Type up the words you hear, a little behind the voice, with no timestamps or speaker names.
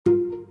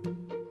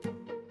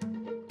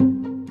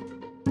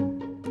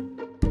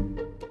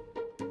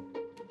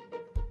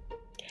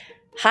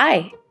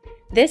Hi,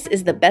 this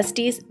is the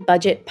Besties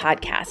Budget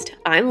Podcast.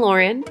 I'm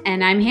Lauren.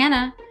 And I'm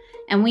Hannah.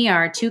 And we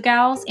are two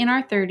gals in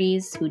our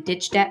 30s who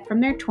ditch debt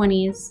from their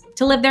 20s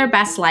to live their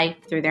best life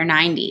through their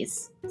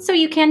 90s. So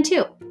you can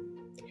too.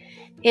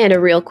 And a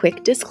real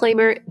quick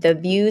disclaimer, the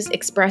views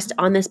expressed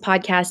on this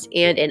podcast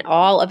and in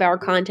all of our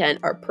content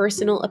are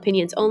personal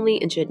opinions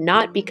only and should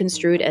not be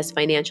construed as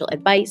financial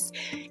advice.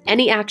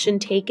 Any action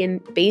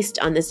taken based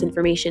on this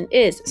information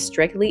is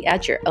strictly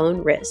at your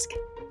own risk.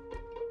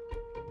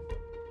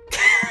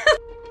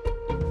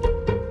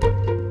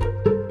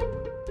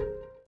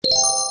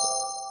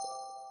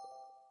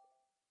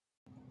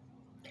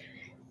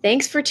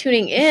 Thanks for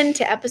tuning in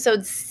to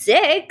episode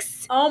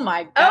 6. Oh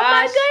my gosh. Oh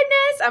my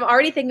goodness. I'm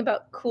already thinking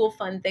about cool,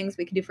 fun things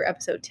we can do for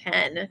episode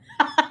 10.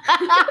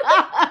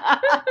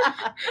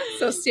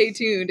 So stay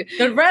tuned.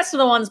 The rest of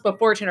the ones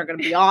before 10 are going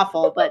to be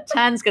awful, but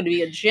 10's going to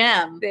be a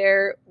gem.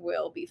 There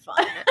will be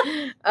fun.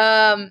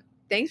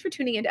 Thanks for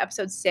tuning into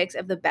episode 6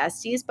 of the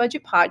Besties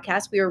Budget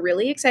Podcast. We are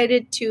really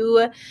excited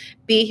to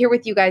be here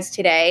with you guys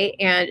today.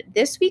 And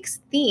this week's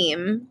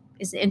theme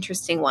is an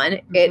interesting one.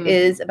 Mm-hmm. It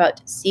is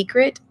about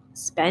secret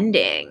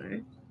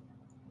spending.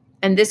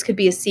 And this could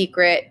be a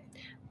secret,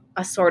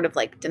 a sort of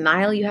like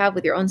denial you have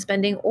with your own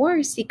spending,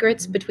 or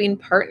secrets between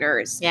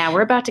partners. Yeah,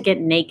 we're about to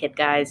get naked,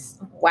 guys.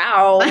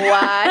 Wow.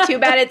 Too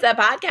bad it's a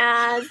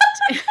podcast.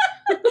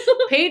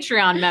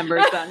 Patreon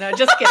members, though. No,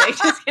 just kidding.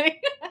 Just kidding.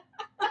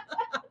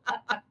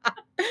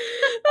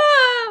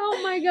 Oh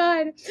my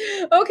God.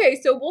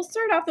 Okay, so we'll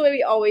start off the way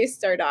we always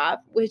start off,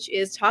 which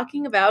is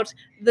talking about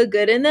the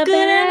good and the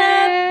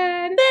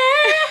bad. Yeah.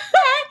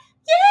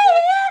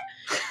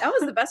 That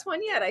was the best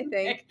one yet, I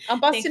think. I'm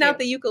busting out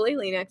the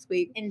ukulele next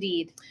week.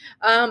 Indeed.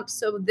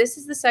 So this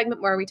is the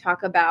segment where we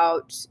talk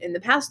about, in the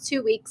past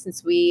 2 weeks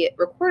since we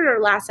recorded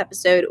our last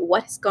episode,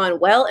 what has gone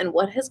well and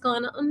what has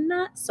gone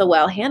not so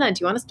well. Hannah,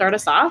 do you want to start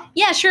us off?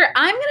 Yeah, sure.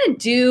 I'm gonna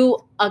do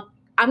 2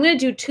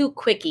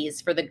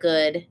 quickies for the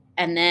good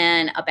and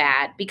then a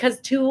bad, because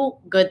 2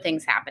 good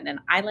things happened, and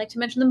I like to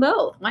mention them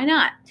both. Why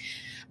not?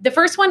 The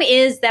first one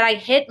is that I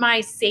hit my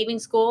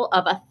savings goal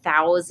of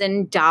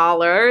 $1,000.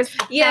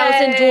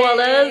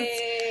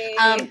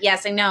 $1,000.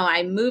 Yes, I know.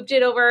 I moved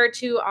it over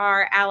to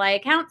our Ally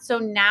account. So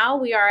now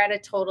we are at a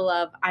total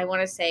of, I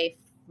want to say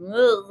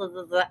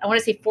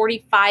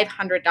 $4,500.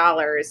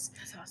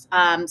 That's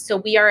awesome. So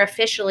we are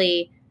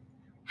officially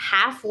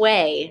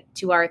halfway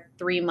to our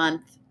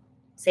 3-month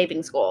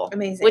savings goal.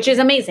 Amazing. Which is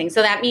amazing.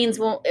 So that means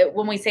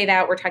when we say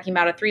that, we're talking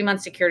about a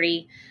 3-month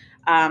security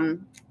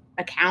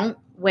account,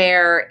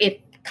 where if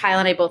Kyle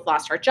and I both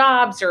lost our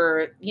jobs,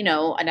 or,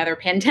 another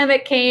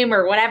pandemic came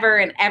or whatever,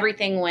 and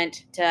everything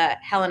went to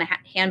hell in a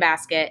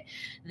handbasket,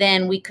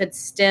 then we could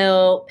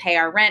still pay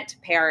our rent,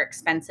 pay our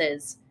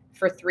expenses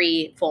for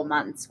 3 full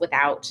months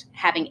without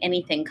having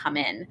anything come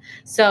in.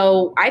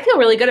 So I feel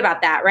really good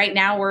about that. Right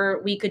now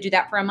we could do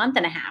that for a month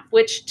and a half,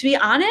 which, to be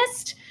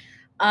honest,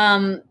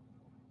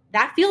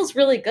 that feels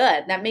really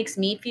good. That makes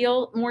me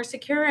feel more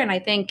secure. And I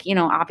think,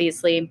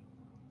 obviously,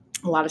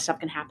 a lot of stuff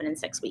can happen in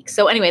 6 weeks.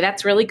 So anyway,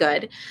 that's really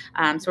good.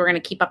 So we're going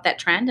to keep up that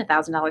trend,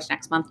 $1,000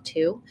 next month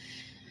too.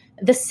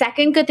 The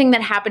second good thing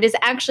that happened is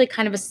actually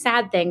kind of a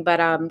sad thing, but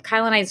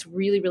Kyle and I's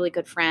really, really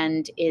good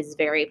friend is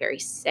very, very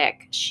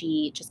sick.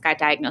 She just got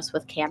diagnosed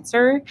with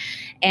cancer,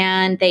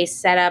 and they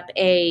set up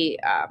a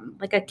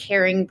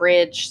Caring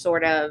Bridge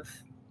sort of,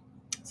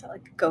 so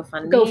like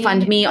GoFundMe?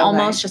 GoFundMe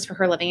almost, just for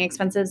her living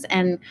expenses.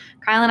 And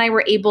Kyle and I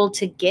were able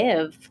to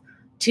give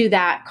to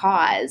that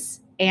cause,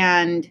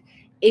 and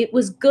it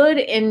was good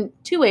in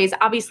 2 ways.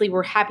 Obviously,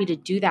 we're happy to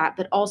do that,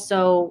 but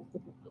also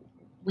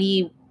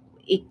we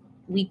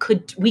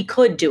could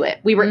do it.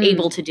 We were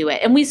able to do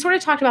it. And we sort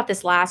of talked about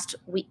this last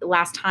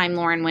time,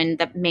 Lauren, when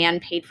the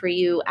man paid for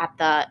you at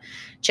the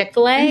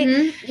Chick-fil-A.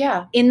 Mm-hmm.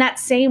 Yeah. In that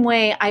same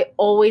way, I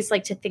always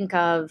like to think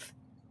of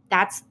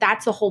that's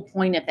the whole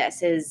point of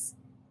this is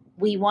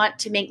we want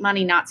to make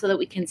money not so that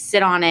we can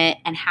sit on it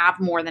and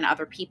have more than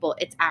other people.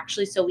 It's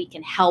actually so we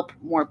can help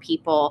more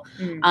people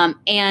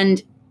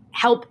and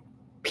help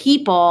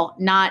people,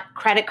 not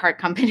credit card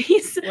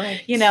companies,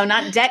 right.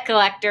 Not debt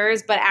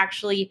collectors, but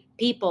actually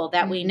people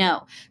that we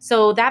know.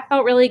 So that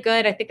felt really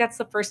good. I think that's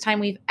the first time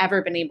we've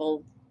ever been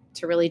able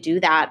to really do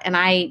that. And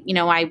I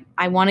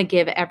want to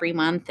give every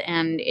month,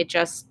 and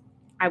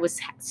I was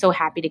so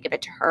happy to give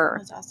it to her.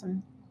 That's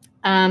awesome.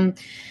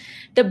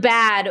 The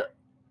bad,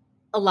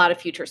 a lot of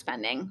future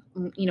spending.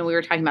 We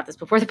were talking about this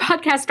before the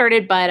podcast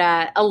started,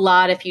 but a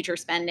lot of future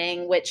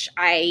spending, which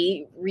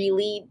I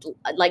really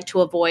like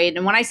to avoid.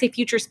 And when I say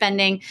future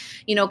spending,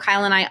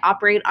 Kyle and I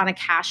operate on a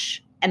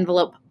cash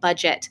envelope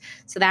budget.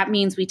 So that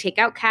means we take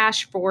out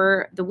cash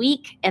for the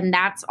week, and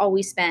that's all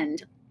we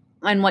spend.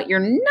 And what you're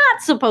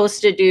not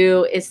supposed to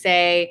do is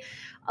say,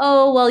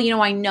 oh, well,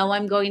 I know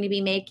I'm going to be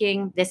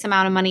making this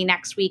amount of money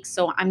next week,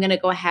 so I'm going to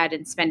go ahead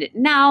and spend it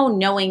now,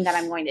 knowing that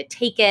I'm going to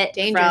take it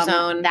Danger from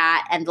zone.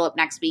 That envelope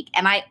next week.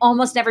 And I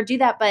almost never do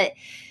that, but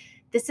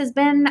this has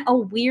been a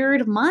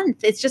weird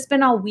month. It's just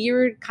been a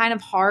weird kind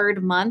of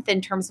hard month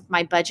in terms of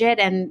my budget.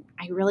 And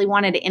I really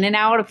wanted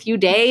In-N-Out a few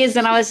days.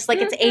 And I was just like,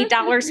 it's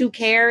 $8. Who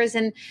cares?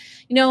 And,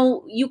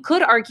 you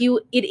could argue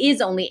it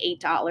is only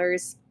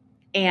 $8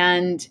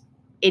 and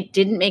it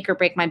didn't make or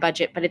break my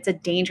budget, but it's a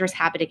dangerous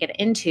habit to get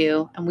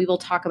into. And we will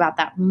talk about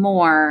that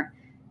more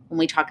when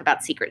we talk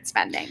about secret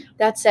spending.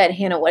 That said,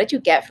 Hannah, what did you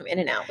get from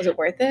In-N-Out? Was it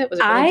worth it? Was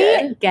it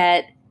really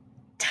good?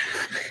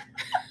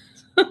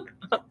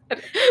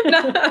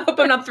 I hope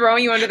I'm not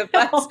throwing you under the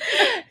bus. No.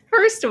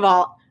 First of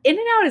all,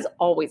 In-N-Out is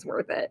always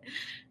worth it.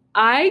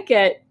 I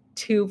get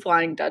 2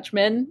 Flying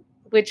Dutchmen,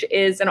 which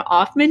is an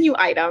off-menu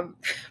item,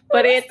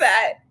 but it's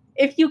that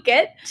if you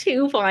get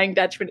 2 Flying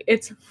Dutchmen,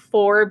 it's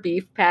 4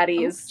 beef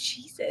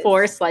patties,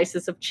 4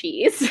 slices of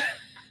cheese,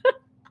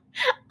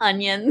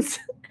 onions,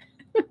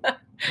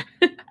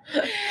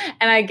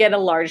 and I get a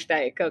large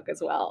Diet Coke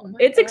as well.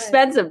 It's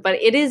expensive, but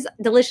it is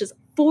delicious.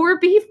 4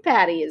 beef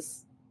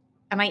patties.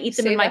 And I eat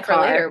them in my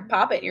car. Later.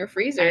 Pop it in your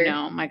freezer. I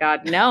know. Oh my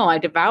God. No, I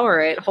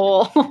devour it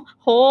whole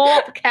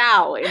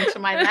cow into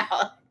my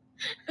mouth.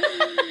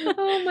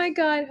 Oh my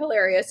God.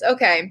 Hilarious.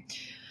 Okay.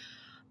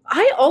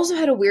 I also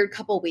had a weird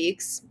couple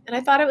weeks, and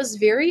I thought it was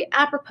very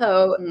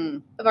apropos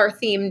of our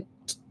theme,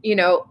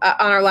 on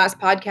our last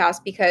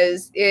podcast,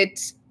 because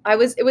it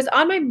was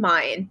on my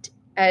mind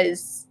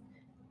as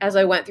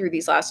I went through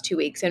these last 2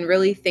 weeks and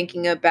really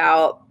thinking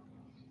about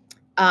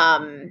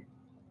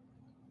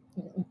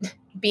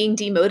being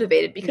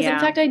demotivated, because in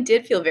fact I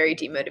did feel very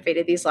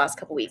demotivated these last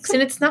couple weeks.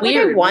 And it's not like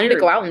I wanted to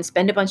go out and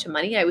spend a bunch of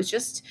money. I was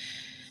just,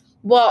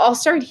 I'll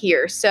start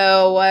here.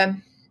 So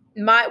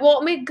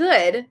my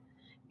good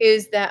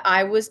is that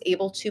I was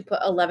able to put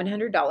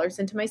 $1,100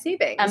 into my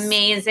savings.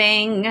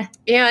 Amazing.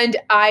 And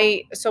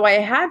I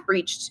had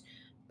reached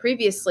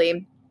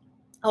previously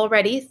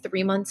already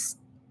 3 months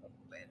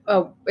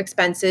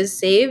expenses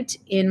saved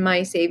in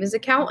my savings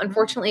account.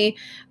 Unfortunately,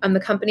 the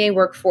company I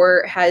work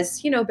for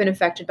has, been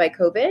affected by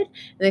COVID, and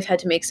they've had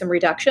to make some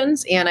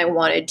reductions. And I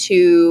wanted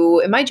to,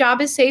 and my job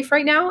is safe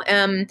right now.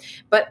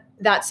 But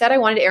that said, I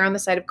wanted to err on the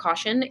side of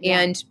caution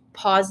and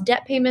pause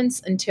debt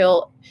payments and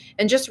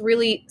just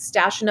really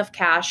stash enough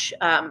cash,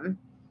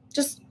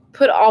 just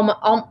put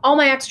all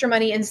my extra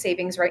money in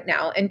savings right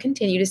now and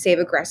continue to save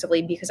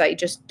aggressively, because I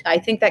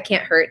think that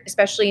can't hurt,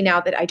 especially now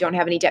that I don't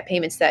have any debt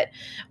payments that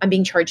I'm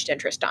being charged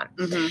interest on.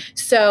 Mm-hmm.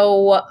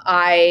 So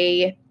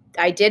I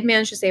did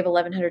manage to save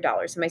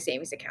 $1,100 in my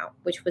savings account,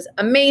 which was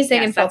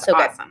amazing and felt so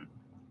awesome.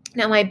 Good.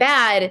 Now my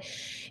bad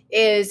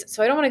is,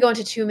 so I don't want to go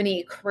into too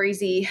many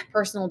crazy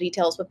personal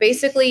details, but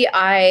basically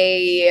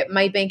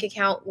my bank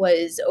account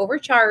was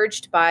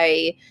overcharged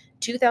by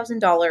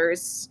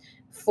 $2,000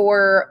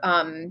 for,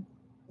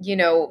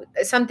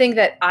 something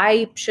that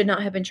I should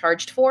not have been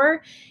charged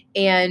for.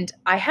 And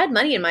I had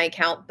money in my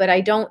account, but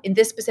in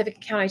this specific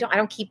account, I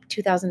don't keep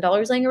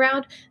 $2,000 laying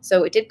around.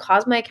 So it did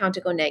cause my account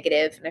to go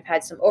negative, and I've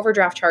had some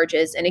overdraft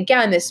charges. And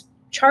again, this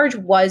charge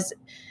was,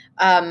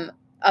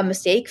 a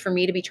mistake for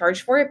me to be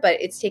charged for it, but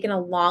it's taken a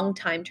long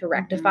time to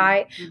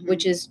rectify,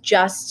 which is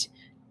just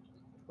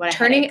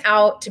turning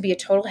out to be a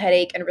total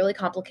headache and really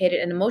complicated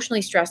and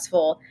emotionally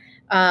stressful.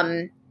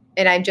 And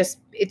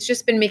it's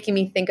just been making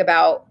me think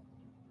about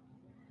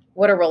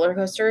what a roller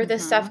coaster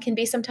this stuff can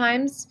be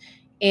sometimes,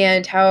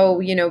 and how,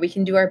 we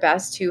can do our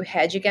best to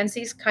hedge against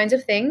these kinds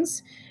of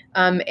things.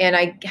 And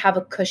I have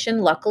a cushion.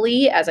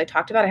 Luckily, as I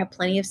talked about, I have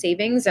plenty of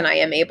savings and I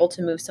am able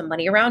to move some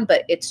money around,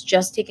 but it's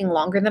just taking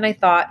longer than I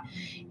thought.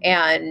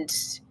 And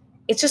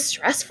it's just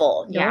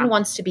stressful. No one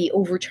wants to be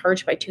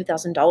overcharged by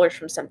 $2,000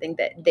 from something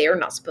that they're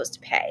not supposed to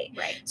pay.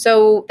 Right.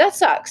 So that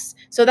sucks.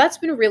 So that's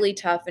been really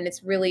tough, and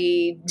it's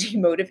really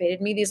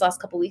demotivated me these last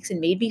couple of weeks and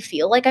made me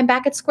feel like I'm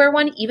back at square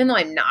one, even though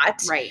I'm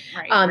not. Right.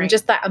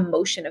 Just that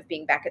emotion of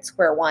being back at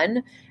square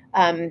one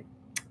kind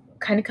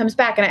of comes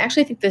back. And I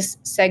actually think this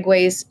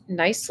segues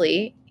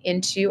nicely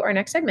into our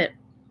next segment.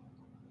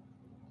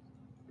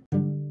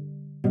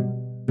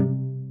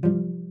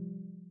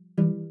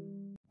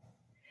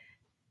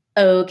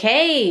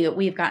 Okay,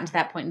 we've gotten to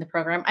that point in the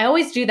program. I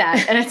always do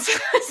that, and it's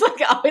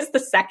like always the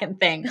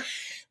second thing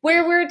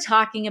where we're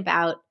talking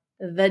about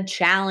the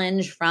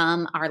challenge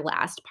from our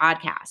last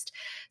podcast.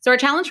 So our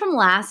challenge from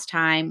last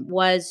time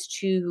was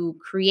to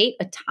create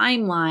a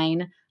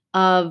timeline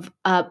of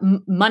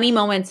money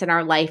moments in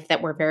our life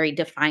that were very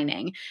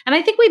defining. And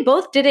I think we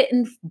both did it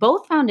and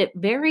both found it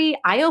very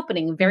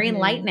eye-opening, very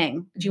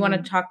enlightening. Do you want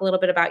to talk a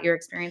little bit about your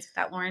experience with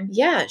that, Lauren?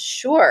 Yeah,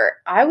 sure.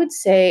 I would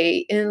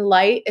say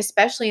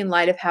especially in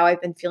light of how I've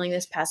been feeling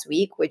this past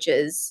week, which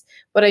is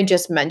what I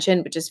just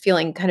mentioned, but just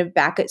feeling kind of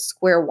back at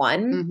square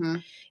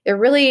one, it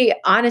really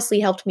honestly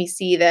helped me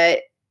see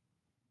that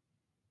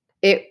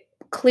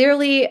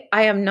clearly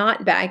I am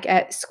not back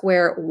at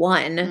square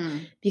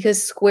one,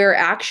 because square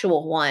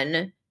actual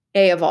one,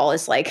 of all,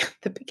 is like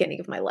the beginning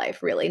of my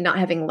life, really, not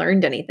having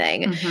learned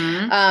anything.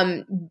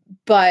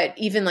 But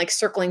even like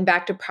circling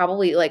back to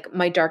probably like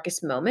my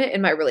darkest moment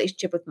in my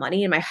relationship with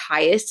money and my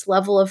highest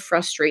level of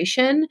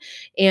frustration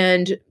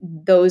and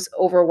those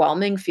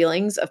overwhelming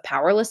feelings of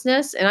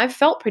powerlessness. And I've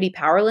felt pretty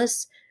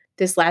powerless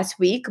this last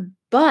week,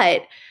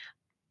 But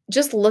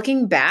just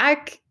looking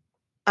back,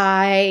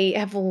 I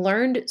have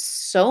learned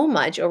so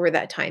much over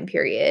that time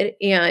period,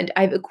 and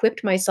I've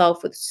equipped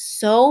myself with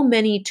so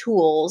many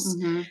tools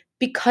Mm-hmm.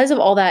 because of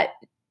all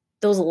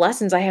those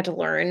lessons I had to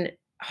learn,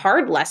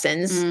 hard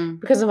lessons, Mm.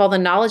 because of all the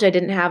knowledge I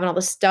didn't have and all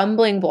the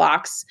stumbling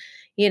blocks,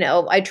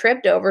 I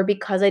tripped over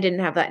because I didn't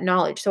have that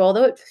knowledge. So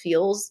although it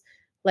feels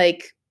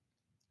like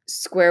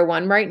square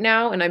one right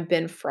now and I've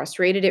been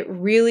frustrated,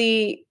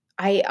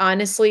 I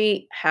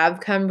honestly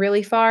have come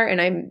really far, and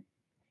I'm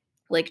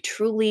like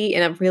truly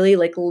in a really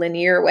like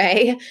linear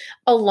way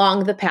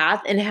along the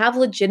path, and have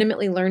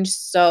legitimately learned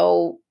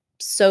so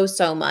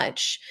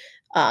much,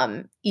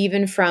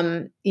 even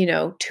from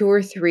 2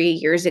 or 3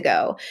 years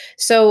ago.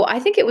 So I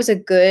think it was a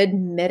good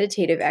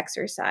meditative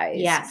exercise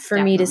Yes,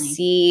 for me to definitely.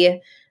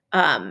 see,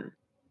 um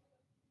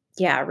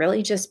yeah,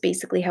 really just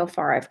basically how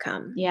far I've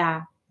come.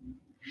 Yeah.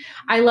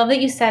 I love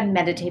that you said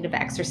meditative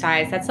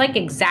exercise. That's like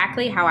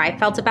exactly how I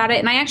felt about it.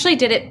 And I actually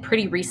did it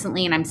pretty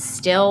recently, and I'm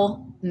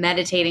still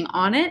meditating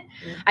on it.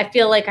 Mm. I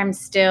feel like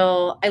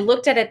I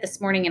looked at it this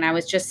morning, and I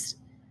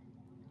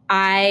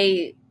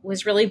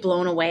was really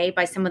blown away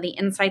by some of the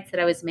insights that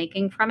I was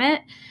making from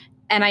it.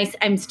 And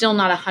I'm still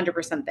not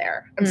 100%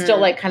 there. I'm still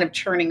like kind of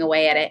churning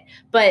away at it.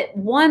 But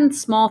one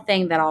small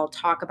thing that I'll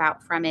talk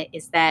about from it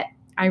is that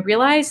I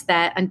realized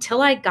that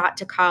until I got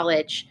to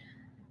college,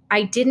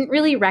 I didn't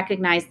really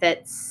recognize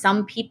that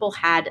some people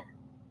had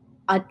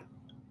a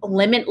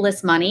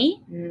limitless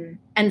money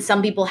and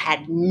some people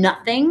had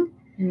nothing.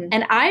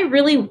 And I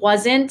really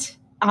wasn't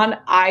on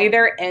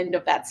either end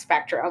of that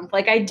spectrum.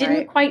 Like I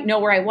didn't quite know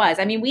where I was.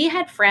 I mean, we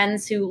had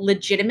friends who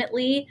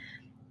legitimately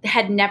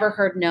had never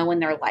heard no in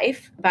their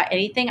life about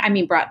anything. I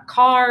mean, brought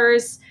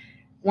cars,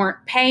 weren't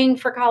paying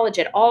for college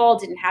at all,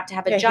 didn't have to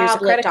have a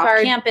job, lived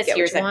off campus.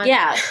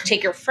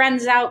 Take your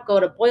friends out, go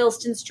to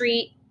Boylston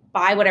Street,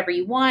 buy whatever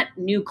you want,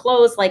 new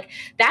clothes. Like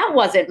that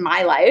wasn't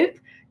my life.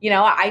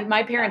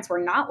 My parents were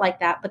not like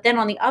that. But then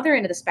on the other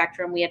end of the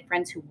spectrum, we had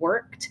friends who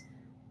worked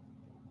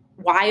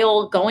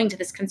while going to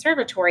this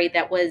conservatory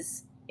that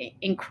was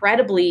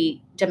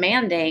incredibly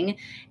demanding,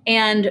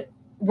 and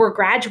were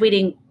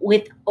graduating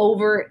with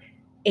over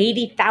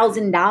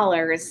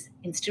 $80,000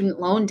 in student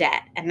loan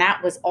debt. And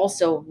that was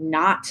also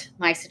not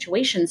my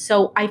situation.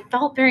 So I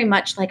felt very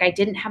much like I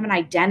didn't have an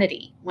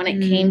identity when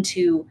it came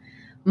to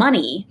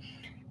money.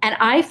 And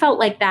I felt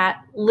like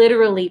that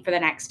literally for the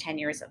next 10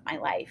 years of my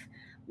life.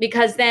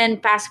 Because then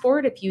fast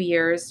forward a few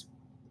years,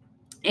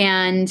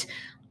 and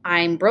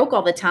I'm broke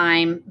all the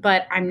time,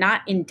 but I'm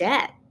not in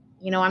debt.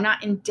 I'm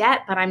not in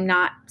debt, but I'm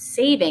not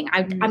saving.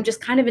 I'm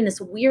just kind of in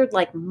this weird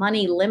like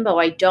money limbo.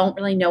 I don't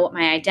really know what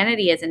my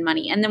identity is in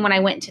money. And then when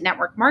I went into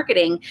network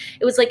marketing,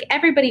 it was like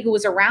everybody who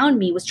was around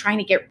me was trying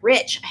to get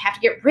rich. I have to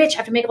get rich. I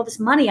have to make all this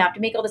money. I have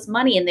to make all this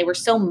money. And they were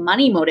so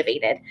money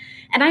motivated.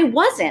 And I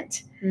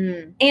wasn't.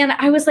 And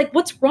I was like,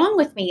 what's wrong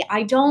with me?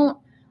 I don't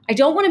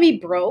want to be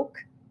broke.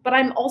 But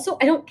I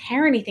don't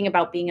care anything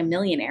about being a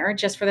millionaire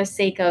just for the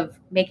sake of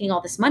making all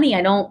this money.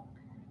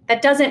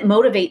 That doesn't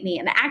motivate me.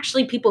 And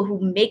actually people who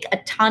make a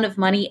ton of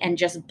money and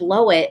just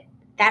blow it,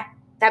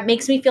 that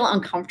makes me feel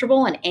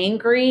uncomfortable and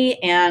angry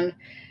and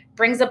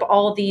brings up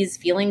all of these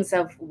feelings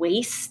of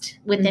waste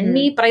within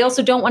me. But I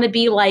also don't want to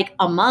be like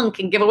a monk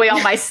and give away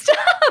all my stuff.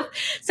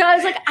 So I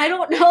was like, I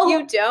don't know.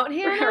 You don't,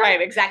 Hannah?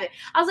 Right, exactly.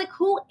 I was like,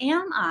 who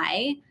am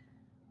I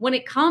when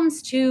it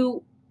comes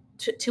to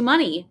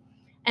money?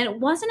 And it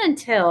wasn't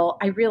until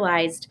I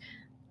realized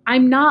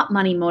I'm not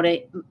money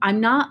motivated.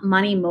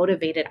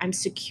 I'm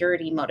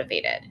security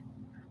motivated.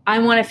 I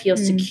want to feel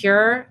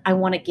secure. I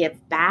want to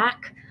give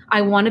back.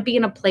 I want to be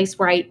in a place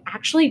where I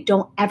actually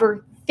don't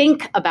ever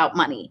think about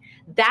money.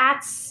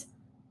 That's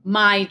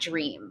my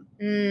dream.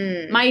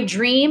 My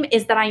dream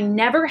is that I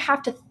never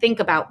have to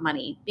think about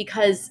money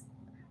because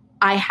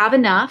I have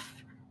enough.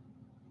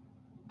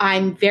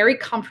 I'm very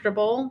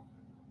comfortable.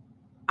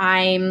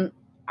 I'm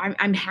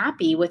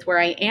happy with where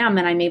I am,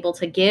 and I'm able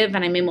to give,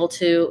 and I'm able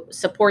to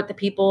support the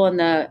people and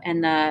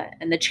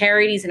the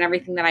charities and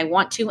everything that I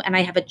want to. And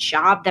I have a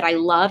job that I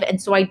love.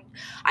 And so I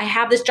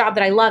have this job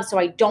that I love, so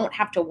I don't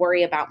have to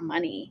worry about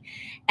money.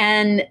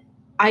 And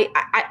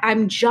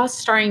I'm just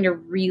starting to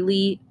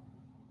really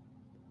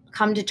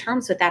come to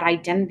terms with that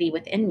identity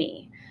within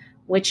me,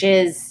 which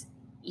is,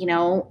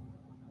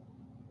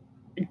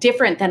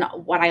 different than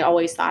what I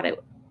always thought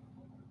it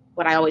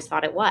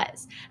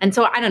was. And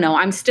so I don't know,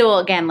 I'm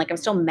still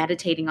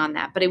meditating on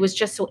that, but it was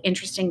just so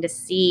interesting to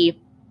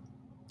see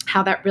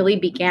how that really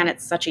began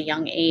at such a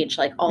young age,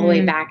 like all the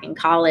way back in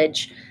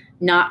college,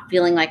 not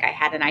feeling like I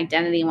had an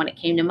identity when it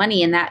came to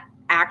money, and that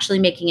actually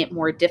making it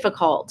more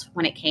difficult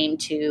when it came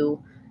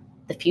to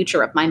the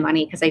future of my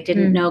money, because I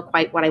didn't know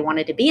quite what I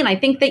wanted to be. And I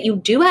think that you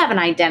do have an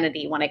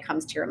identity when it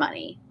comes to your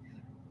money.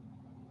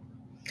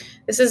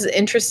 This is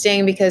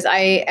interesting because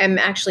I am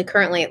actually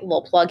currently, a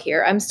little plug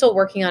here, I'm still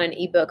working on an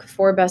ebook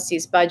for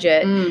Besties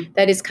Budget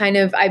that is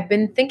I've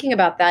been thinking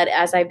about that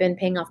as I've been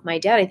paying off my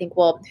debt. I think,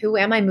 well, who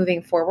am I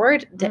moving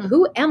forward?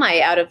 Who am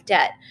I out of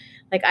debt?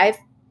 Like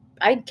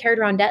I carried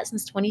around debt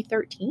since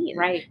 2013,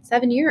 right?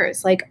 7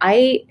 years. Like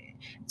I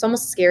it's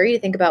almost scary to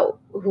think about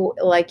who,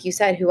 like you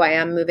said, who I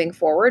am moving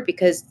forward,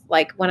 because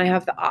like when I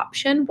have the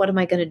option, what am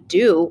I going to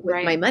do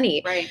with my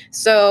money? Right.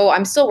 So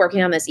I'm still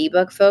working on this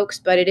ebook, folks,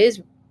 but it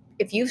is,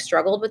 if you've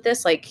struggled with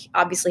this, like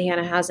obviously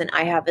Hannah has, and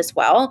I have as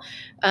well.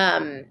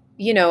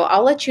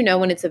 I'll let you know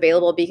when it's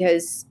available,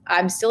 because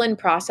I'm still in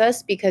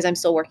process, because I'm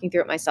still working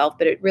through it myself,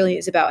 but it really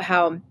is about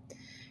how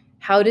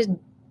to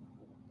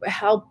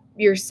help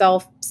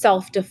yourself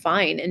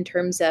self-define in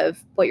terms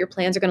of what your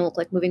plans are going to look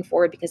like moving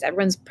forward, because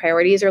everyone's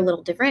priorities are a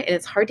little different, and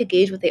it's hard to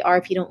gauge what they are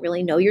if you don't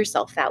really know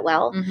yourself that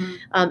well.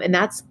 And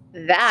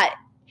that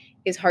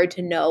is hard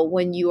to know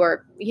when you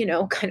are,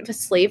 kind of a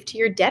slave to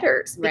your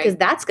debtors, because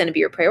that's going to be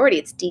your priority.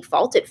 It's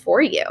defaulted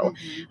for you.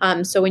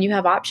 So when you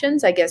have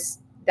options, I guess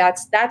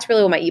that's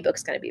really what my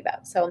ebook's going to be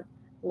about. So a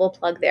little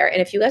plug there.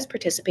 And if you guys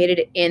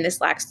participated in this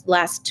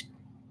last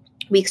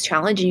week's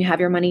challenge and you have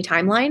your money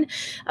timeline,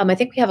 I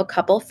think we have a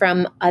couple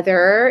from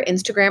other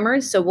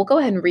Instagrammers, so we'll go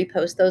ahead and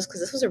repost those,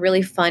 because this was a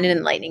really fun and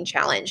enlightening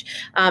challenge.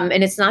 And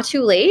it's not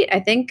too late.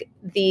 I think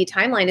the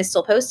timeline is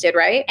still posted,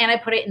 right? And I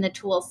put it in the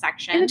tools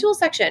section.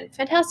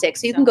 Fantastic.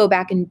 So you can go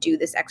back and do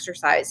this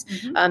exercise.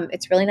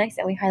 It's really nice,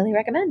 and we highly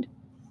recommend.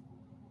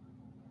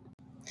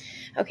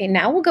 Okay,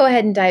 now we'll go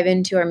ahead and dive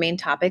into our main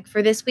topic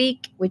for this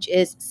week, which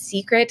is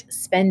secret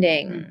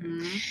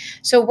spending.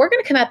 So we're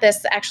going to come at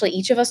this, actually,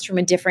 each of us from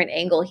a different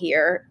angle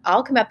here.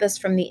 I'll come at this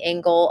from the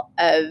angle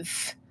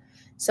of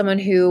someone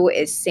who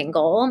is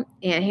single,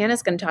 and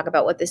Hannah's going to talk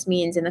about what this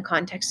means in the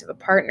context of a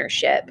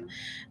partnership.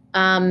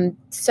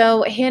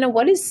 So Hannah,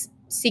 what does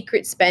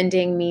secret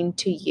spending mean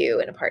to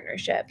you in a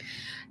partnership?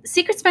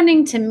 Secret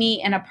spending to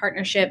me in a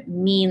partnership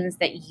means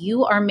that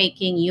you are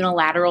making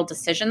unilateral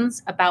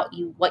decisions about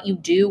what you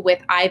do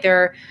with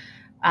either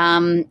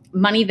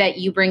money that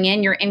you bring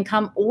in, your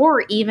income,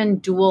 or even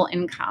dual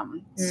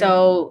income.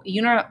 So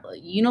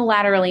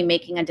unilaterally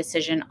making a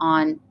decision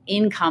on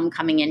income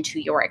coming into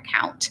your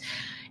account,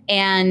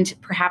 and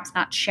perhaps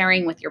not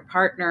sharing with your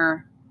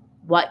partner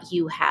what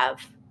you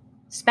have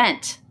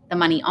spent the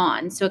money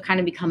on. So it kind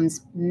of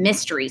becomes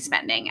mystery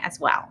spending as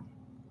well.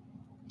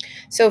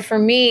 So for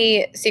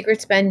me,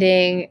 secret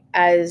spending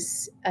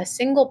as a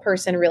single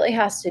person really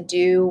has to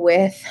do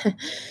with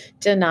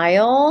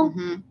denial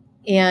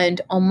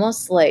and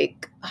almost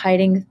like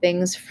hiding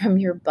things from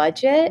your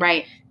budget.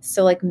 Right.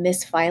 So like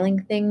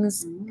misfiling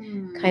things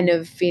kind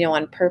of,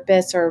 on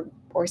purpose, or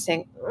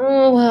saying,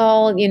 oh,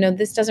 well,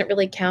 this doesn't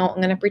really count. I'm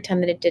going to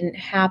pretend that it didn't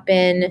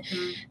happen.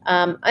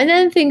 And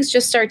then things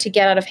just start to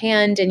get out of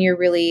hand, and you're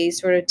really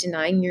sort of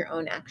denying your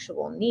own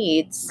actual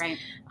needs. Right.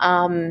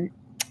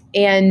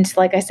 And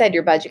like I said,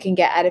 your budget can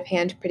get out of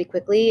hand pretty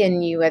quickly,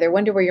 and you either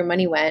wonder where your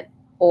money went,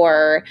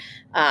 or,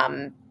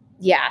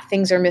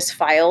 things are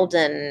misfiled,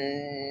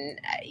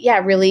 and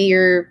really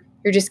you're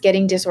just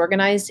getting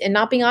disorganized and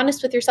not being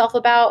honest with yourself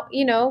about,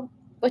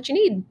 what you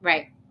need.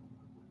 Right.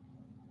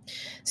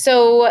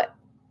 So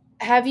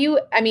you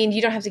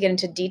don't have to get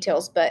into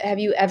details, but have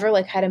you ever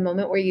like had a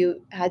moment where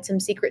you had some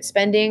secret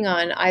spending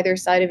on either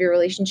side of your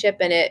relationship,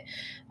 and it,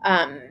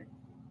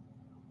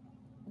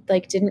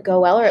 didn't go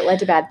well, or it led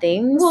to bad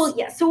things? Well,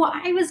 yeah. So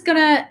I was going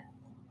to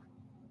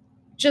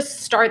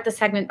just start the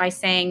segment by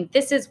saying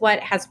this is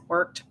what has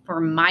worked for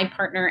my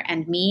partner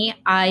and me.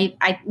 I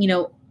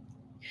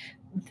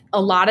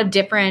a lot of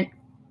different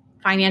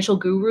financial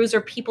gurus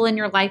or people in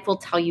your life will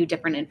tell you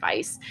different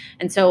advice.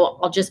 And so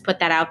I'll just put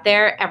that out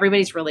there.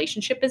 Everybody's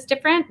relationship is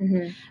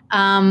different.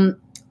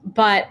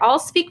 But I'll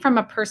speak from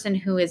a person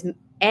who is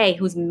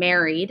who's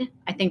married.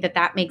 I think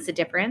that makes a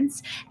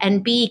difference.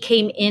 And B,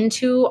 came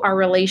into our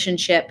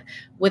relationship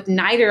with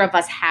neither of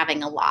us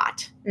having a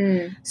lot.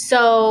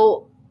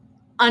 So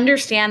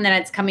understand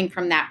that it's coming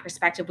from that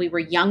perspective. We were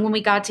young when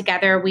we got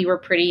together. We were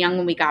pretty young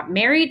when we got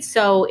married.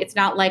 So it's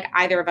not like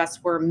either of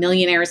us were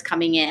millionaires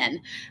coming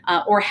in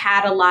or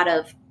had a lot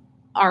of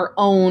our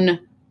own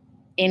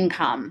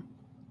income.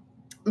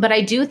 But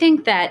I do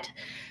think that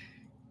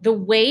the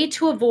way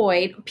to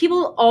avoid,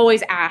 people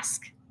always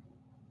ask,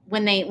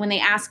 when they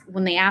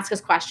ask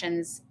us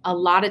questions, a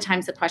lot of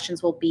times the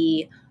questions will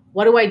be,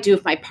 what do I do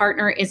if my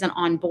partner isn't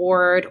on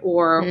board?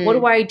 Or what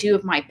do I do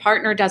if my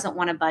partner doesn't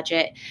want to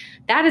budget?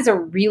 That is a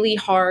really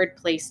hard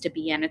place to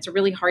be in. It's a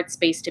really hard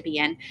space to be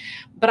in.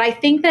 But I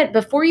think that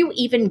before you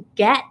even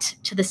get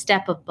to the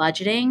step of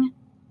budgeting,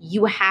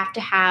 you have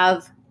to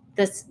have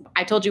this.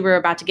 I told you we were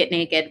about to get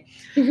naked.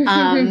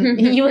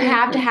 You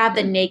have to have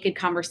the naked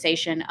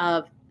conversation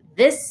of,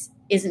 this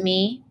is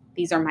me.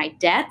 These are my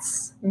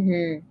debts.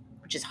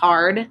 Which is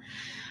hard.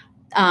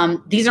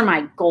 These are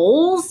my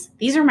goals.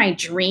 These are my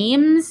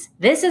dreams.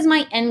 This is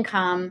my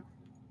income.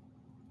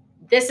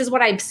 This is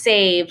what I've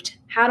saved.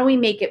 How do we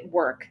make it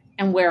work?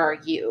 And where are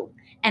you?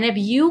 And if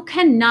you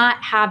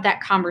cannot have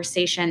that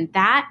conversation,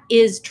 that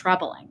is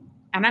troubling.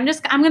 And I'm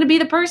going to be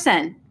the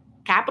person,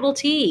 capital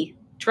T,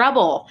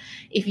 trouble.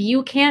 If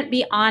you can't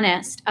be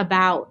honest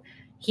about,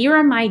 here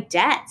are my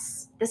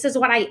debts. This is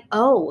what I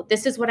owe.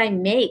 This is what I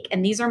make.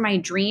 And these are my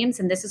dreams.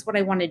 And this is what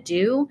I want to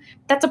do.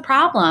 That's a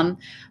problem.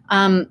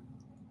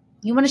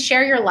 You want to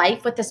share your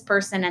life with this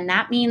person, and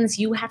that means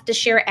you have to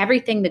share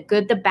everything, the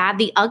good, the bad,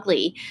 the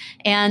ugly.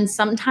 And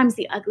sometimes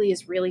the ugly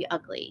is really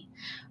ugly.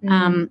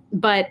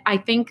 But I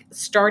think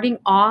starting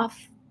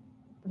off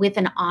with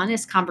an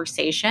honest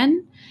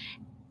conversation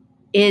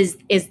is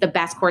the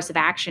best course of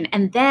action.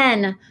 And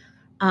then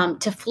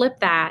to flip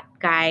that,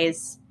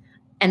 guys,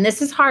 and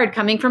this is hard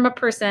coming from a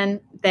person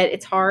that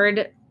it's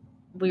hard.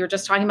 We were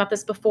just talking about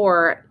this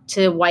before,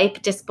 to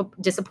wipe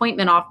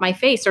disappointment off my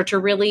face, or to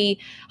really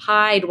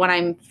hide what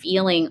I'm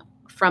feeling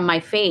from my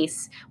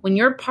face. When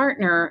your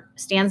partner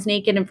stands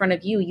naked in front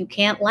of you, you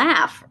can't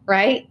laugh,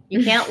 right?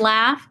 You can't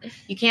laugh.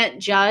 You can't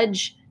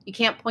judge. You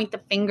can't point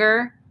the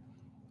finger.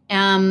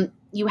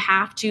 You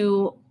have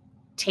to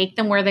take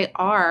them where they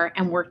are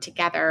and work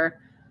together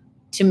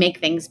to make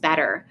things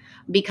better,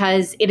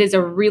 because it is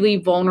a really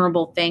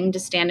vulnerable thing to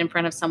stand in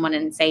front of someone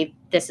and say,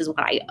 this is what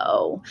I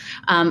owe.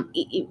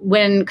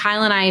 When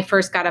Kyle and I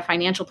first got a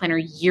financial planner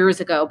years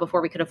ago,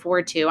 before we could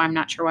afford to, I'm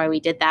not sure why we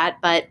did that,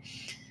 but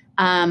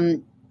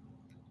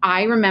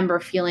I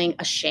remember feeling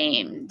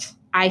ashamed.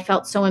 I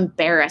felt so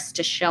embarrassed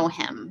to show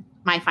him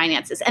my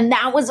finances. And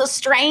that was a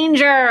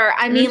stranger.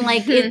 I mean,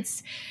 like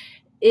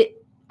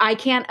I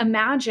can't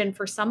imagine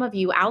for some of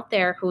you out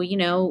there who,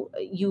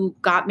 you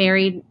got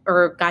married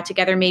or got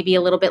together maybe a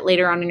little bit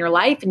later on in your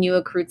life, and you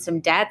accrued some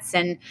debts,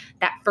 and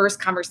that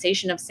first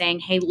conversation of saying,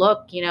 hey,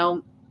 look,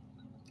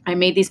 I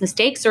made these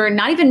mistakes, or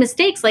not even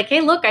mistakes, like,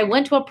 hey, look, I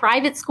went to a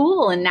private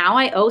school and now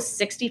I owe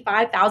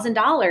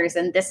 $65,000,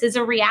 and this is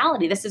a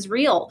reality. This is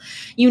real.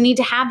 You need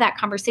to have that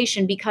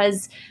conversation,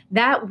 because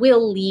that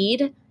will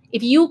lead,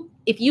 if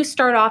you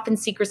start off in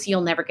secrecy,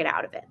 you'll never get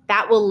out of it.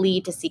 That will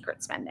lead to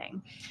secret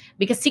spending,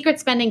 because secret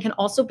spending can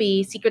also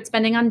be secret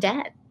spending on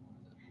debt.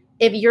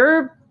 If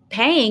you're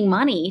paying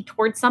money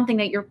towards something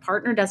that your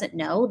partner doesn't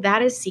know,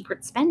 that is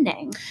secret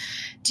spending.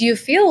 Do you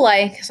feel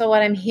like, so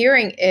what I'm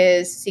hearing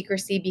is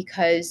secrecy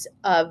because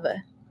of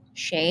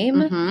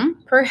shame,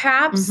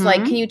 perhaps?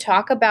 Like, can you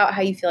talk about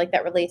how you feel like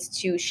that relates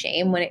to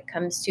shame when it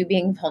comes to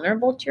being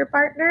vulnerable to your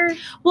partner?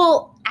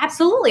 Well,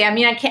 absolutely. I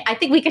mean, I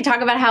think we can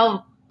talk about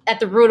how at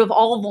the root of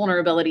all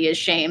vulnerability is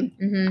shame.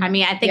 I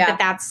mean, I think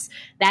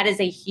that is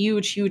a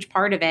huge, huge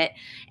part of it.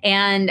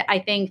 And I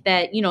think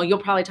that, you'll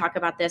probably talk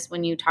about this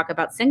when you talk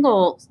about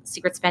single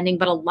secret spending,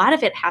 but a lot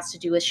of it has to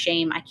do with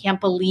shame. I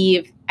can't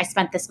believe I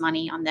spent this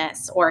money on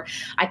this, or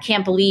I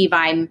can't believe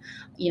I'm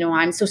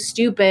so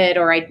stupid,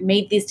 or I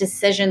made these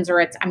decisions,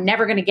 or I'm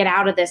never going to get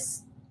out of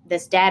this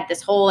debt,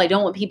 this hole. I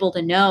don't want people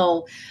to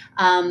know.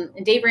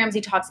 And Dave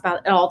Ramsey talks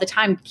about it all the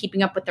time,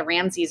 keeping up with the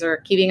Ramseys or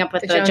keeping up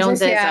with the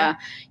Joneses,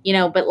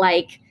 but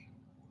like,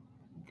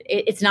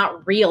 it's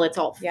not real. It's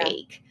all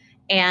fake.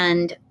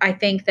 And I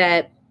think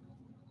that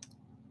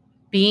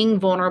being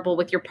vulnerable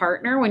with your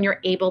partner, when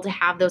you're able to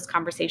have those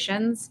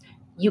conversations,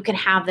 you can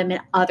have them in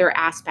other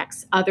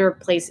aspects, other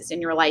places in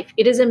your life.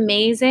 It is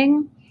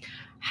amazing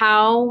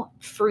how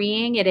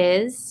freeing it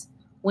is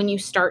when you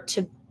start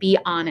to be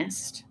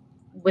honest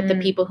with the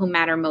people who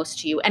matter most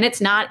to you. And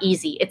it's not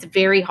easy. It's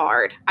very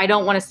hard. I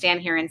don't want to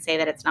stand here and say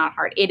that it's not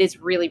hard. It is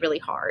really, really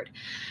hard.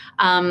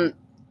 And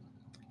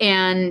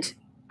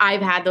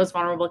I've had those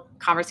vulnerable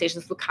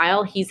conversations with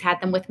Kyle. He's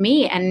had them with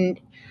me. And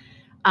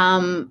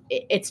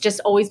it's just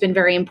always been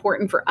very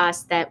important for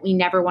us that we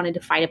never wanted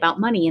to fight about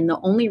money. And the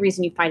only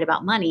reason you fight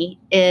about money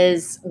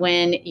is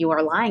when you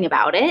are lying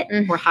about it,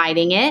 or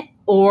hiding it,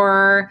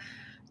 or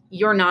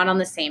you're not on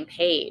the same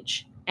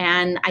page.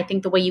 And I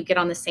think the way you get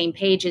on the same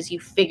page is you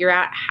figure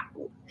out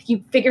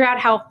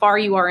how far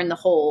you are in the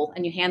hole,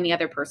 and you hand the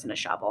other person a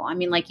shovel. I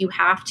mean, like, you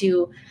have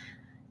to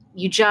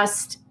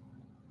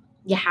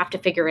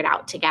figure it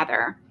out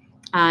together.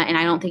 And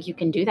I don't think you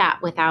can do that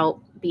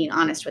without being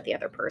honest with the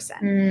other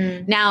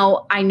person.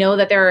 Now, I know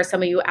that there are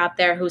some of you out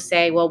there who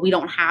say, well, we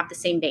don't have the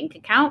same bank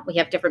account. We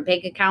have different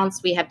bank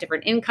accounts. We have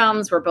different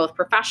incomes. We're both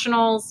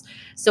professionals.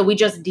 So we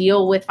just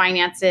deal with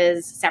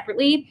finances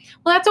separately.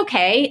 Well, that's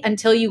okay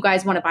until you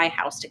guys want to buy a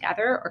house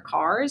together, or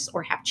cars,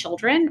 or have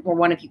children, or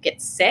one of you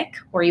gets sick,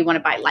 or you want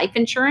to buy life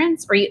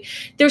insurance, or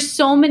there's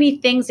so many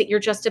things that you're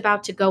just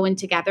about to go in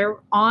together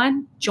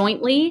on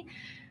jointly.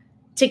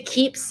 To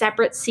keep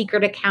separate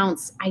secret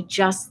accounts, I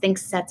just think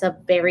sets a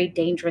very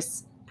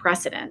dangerous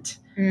precedent.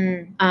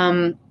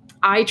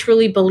 I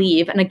truly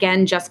believe, and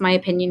again, just my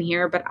opinion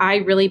here, but I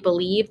really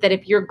believe that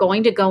if you're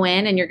going to go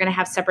in and you're going to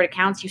have separate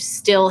accounts, you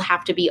still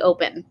have to be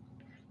open.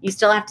 You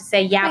still have to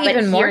say, but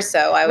even more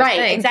so, I would think.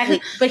 Right,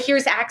 exactly. But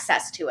here's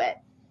access to it.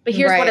 But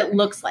here's what it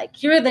looks like.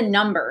 Here are the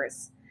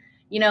numbers.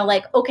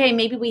 Like, okay,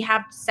 maybe we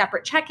have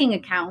separate checking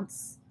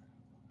accounts,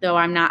 though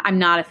I'm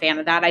not a fan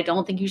of that. I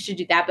don't think you should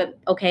do that, but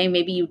okay,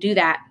 maybe you do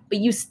that. But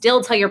you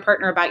still tell your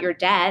partner about your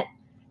debt.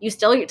 You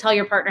still tell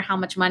your partner how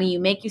much money you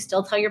make. You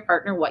still tell your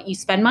partner what you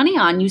spend money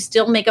on. You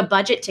still make a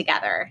budget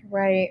together.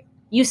 Right.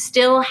 You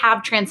still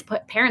have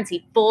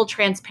transparency, full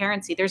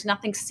transparency. There's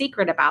nothing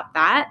secret about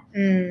that.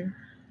 And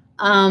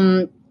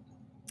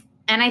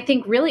I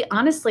think really,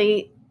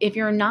 honestly,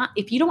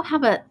 if you don't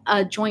have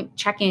a joint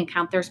checking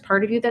account, there's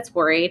part of you that's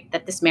worried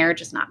that this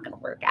marriage is not going to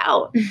work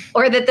out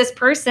or that this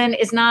person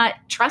is not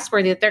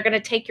trustworthy, that they're going to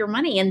take your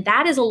money. And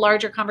that is a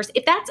larger conversation.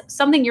 If that's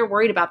something you're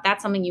worried about,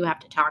 that's something you have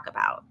to talk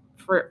about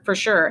for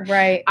sure.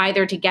 Right.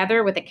 Either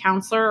together with a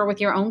counselor or with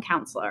your own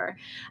counselor.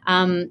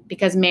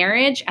 Because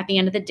marriage, at the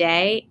end of the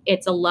day,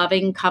 it's a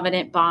loving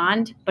covenant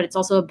bond, but it's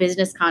also a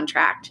business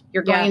contract.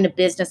 You're going into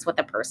business with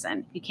a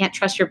person. You can't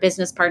trust your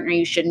business partner.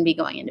 You shouldn't be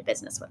going into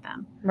business with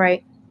them.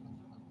 Right.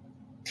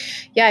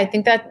 Yeah, I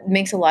think that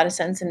makes a lot of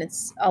sense, and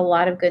it's a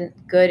lot of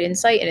good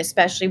insight, and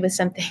especially with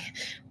something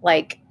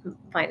like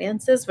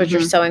finances, which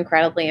are so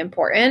incredibly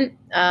important.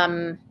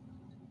 I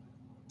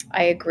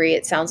agree.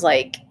 It sounds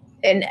like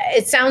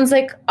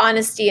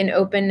honesty and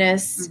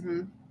openness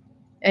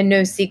and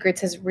no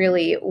secrets has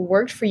really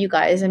worked for you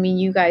guys. I mean,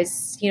 you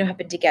guys, have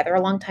been together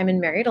a long time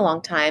and married a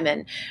long time,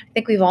 and I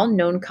think we've all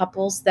known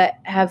couples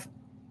that have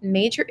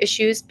major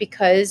issues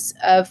because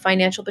of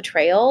financial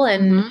betrayal,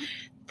 and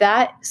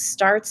that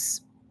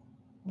starts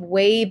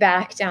way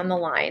back down the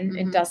line.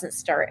 It doesn't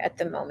start at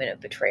the moment of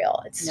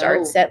betrayal. It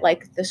starts at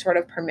like the sort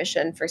of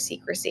permission for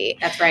secrecy.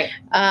 That's right.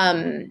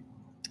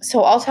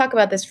 So I'll talk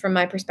about this from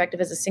my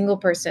perspective as a single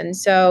person.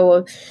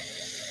 So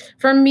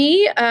for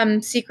me,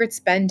 secret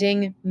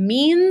spending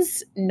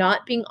means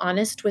not being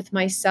honest with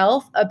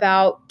myself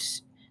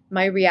about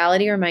my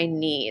reality or my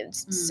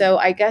needs. So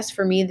I guess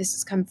for me, this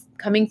is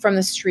coming from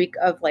the streak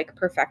of like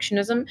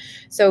perfectionism.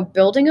 So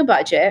building a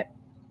budget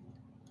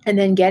and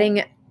then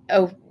getting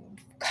a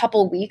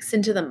couple weeks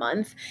into the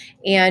month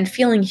and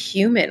feeling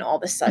human all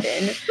of a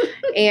sudden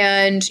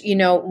and,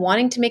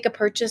 wanting to make a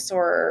purchase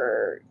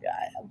or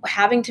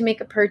having to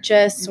make a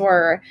purchase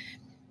or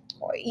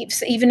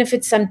even if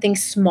it's something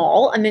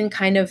small, and then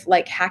kind of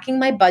like hacking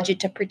my budget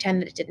to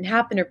pretend that it didn't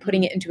happen or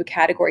putting it into a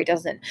category it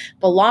doesn't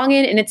belong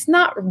in. And it's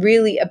not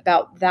really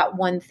about that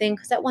one thing,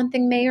 because that one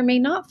thing may or may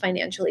not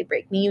financially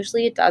break me.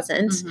 Usually it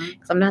doesn't,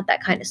 because I'm not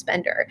that kind of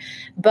spender.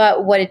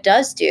 But what it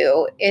does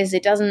do is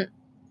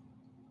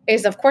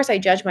of course I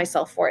judge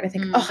myself for it. I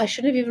think, I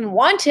shouldn't have even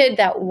wanted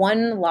that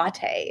one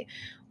latte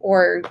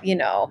or,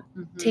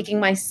 taking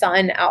my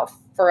son out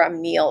for a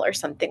meal or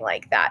something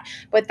like that.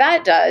 What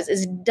that does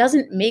is it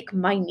doesn't make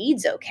my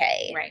needs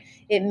okay. Right.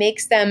 It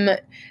makes them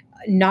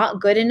not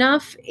good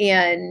enough.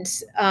 And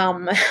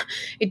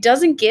it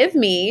doesn't give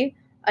me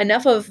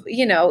enough of,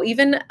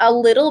 even a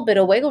little bit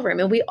of wiggle room.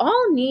 And we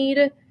all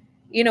need,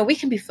 we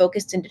can be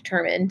focused and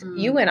determined.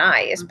 You and I,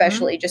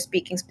 especially just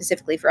speaking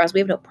specifically for us, we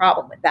have no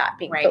problem with that,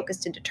 being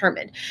focused and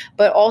determined.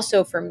 But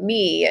also for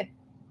me,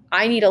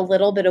 I need a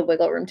little bit of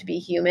wiggle room to be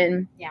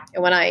human. Yeah.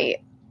 And when I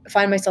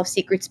find myself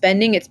secret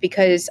spending, it's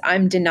because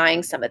I'm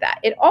denying some of that.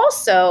 It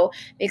also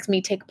makes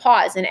me take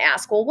pause and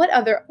ask, well, what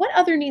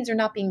other needs are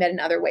not being met in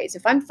other ways?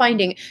 If I'm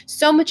finding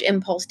so much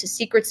impulse to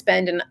secret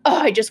spend and,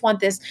 I just want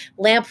this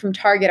lamp from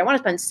Target, I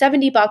want to spend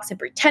 $70 and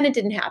pretend it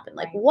didn't happen.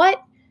 Like,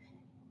 what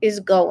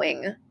is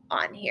going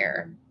on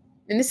here?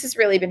 And this has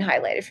really been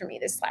highlighted for me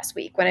this last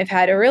week when I've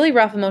had a really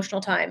rough emotional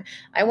time.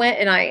 I went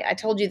and I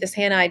told you this,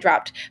 Hannah, I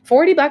dropped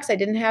 $40 I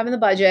didn't have in the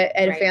budget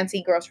at a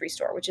fancy grocery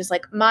store, which is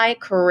like my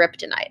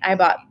kryptonite. I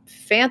bought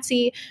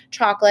fancy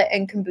chocolate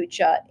and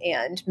kombucha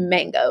and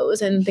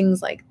mangoes and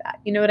things like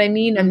that. You know what I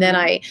mean? And then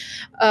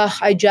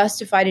I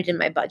justified it in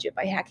my budget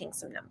by hacking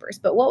some numbers.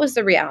 But what was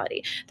the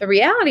reality? The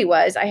reality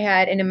was I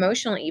had an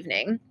emotional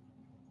evening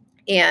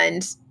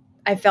and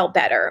I felt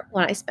better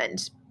when I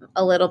spent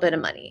a little bit of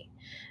money.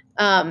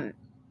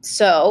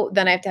 So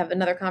then I have to have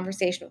another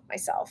conversation with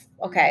myself.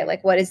 Okay,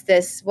 like what is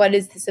this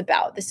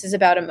about? This is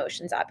about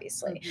emotions,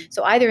 obviously.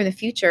 So either in the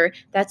future,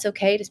 that's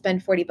okay to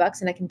spend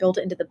 $40 and I can build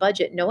it into the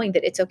budget, knowing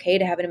that it's okay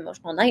to have an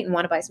emotional night and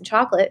want to buy some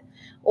chocolate,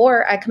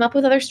 or I come up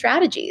with other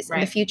strategies in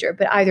the future.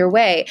 But either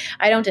way,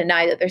 I don't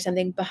deny that there's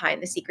something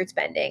behind the secret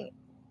spending,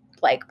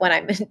 like when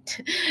I'm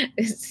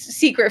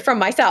secret from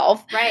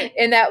myself. Right.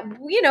 And that,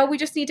 we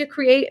just need to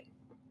create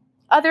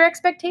other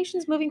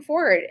expectations moving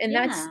forward. And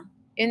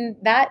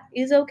that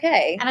is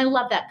okay. And I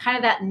love that kind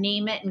of that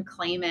name it and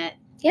claim it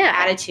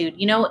attitude.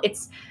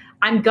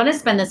 I'm going to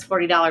spend this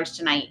 $40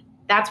 tonight.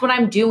 That's what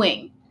I'm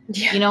doing.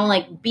 Yeah.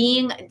 Like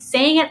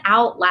saying it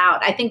out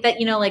loud. I think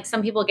that, like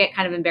some people get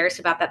kind of embarrassed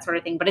about that sort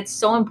of thing, but it's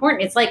so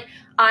important. It's like,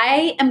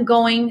 I am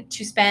going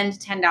to spend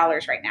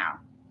 $10 right now.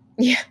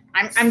 Yeah.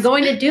 I'm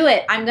going to do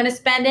it. I'm going to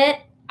spend it.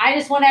 I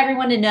just want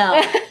everyone to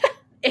know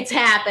it's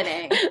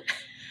happening.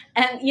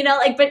 And,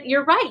 but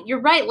you're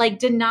right. Like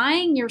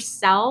denying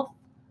yourself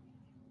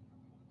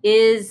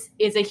is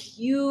a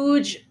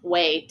huge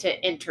way to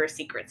enter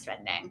secret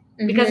spending,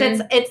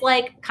 because it's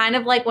like kind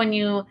of like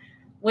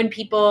when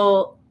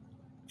people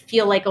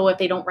feel like, if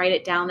they don't write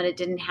it down, then it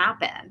didn't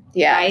happen.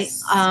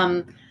 Yes.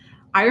 Right.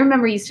 I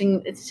remember used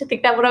to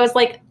think that when I was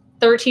like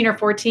 13 or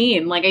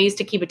 14, like I used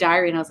to keep a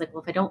diary and I was like,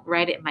 well, if I don't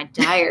write it in my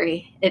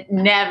diary, it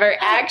never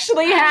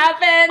actually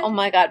happened. Oh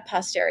my God.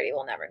 Posterity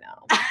will never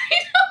know. I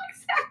know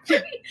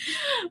exactly.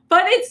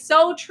 But it's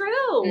so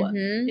true.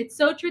 It's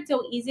so true. It's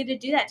so easy to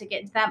do that, to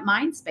get into that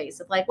mind space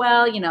of like,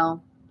 well,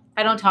 if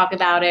I don't talk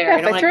about it, or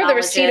if I throw the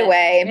receipt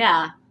away.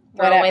 Yeah.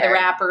 throw away the Whatever.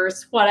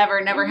 wrappers, whatever,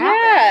 it never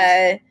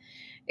happened. Yeah,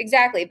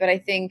 exactly. But I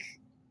think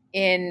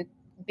in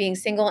being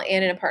single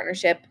and in a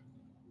partnership,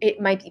 it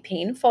might be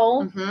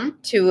painful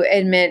to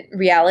admit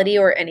reality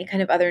or any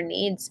kind of other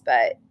needs,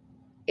 but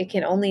it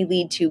can only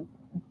lead to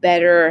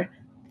better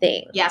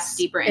things. Yes,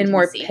 deeper and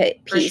more intimacy,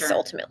 for peace sure.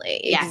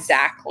 ultimately. Yes,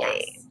 Exactly.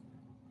 yes.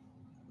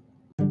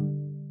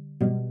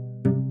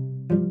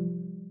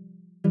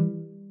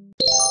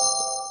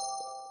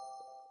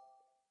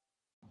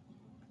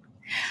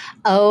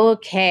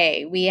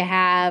 Okay, we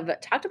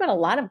have talked about a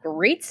lot of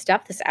great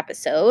stuff this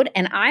episode,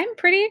 and I'm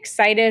pretty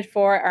excited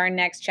for our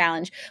next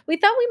challenge. We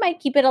thought we might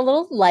keep it a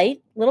little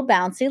light, a little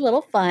bouncy, a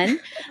little fun.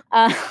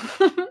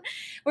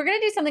 We're going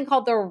to do something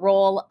called the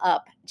Roll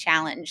Up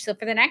Challenge. So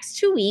for the next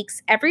 2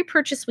 weeks, every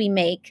purchase we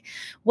make,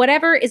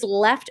 whatever is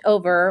left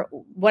over,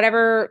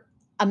 whatever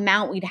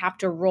amount we'd have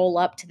to roll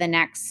up to the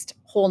next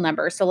whole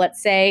number. So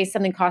let's say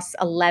something costs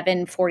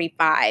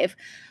 $11.45.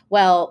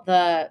 Well,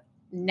 the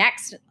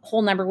next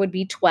whole number would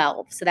be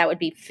 12. So that would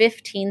be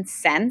 15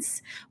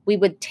 cents. We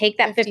would take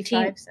that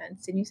 55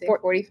 cents. Didn't you say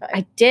 45?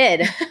 I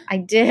did.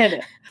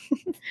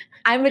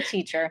 I'm a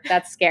teacher.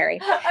 That's scary.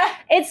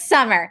 It's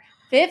summer.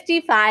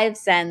 55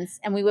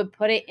 cents, and we would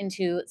put it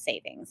into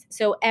savings.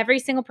 So every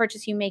single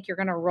purchase you make, you're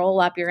going to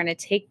roll up. You're going to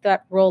take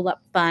that roll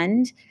up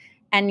fund,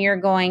 and you're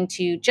going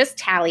to just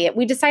tally it.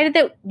 We decided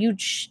that you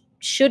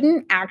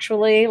shouldn't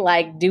actually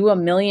like do a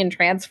million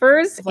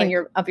transfers like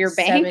of your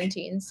bank.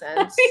 17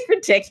 cents.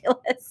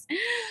 Ridiculous.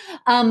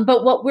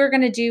 But what we're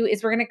going to do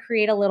is we're going to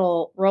create a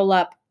little roll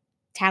up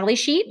tally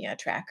sheet. Yeah,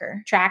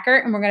 tracker.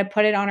 And we're going to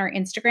put it on our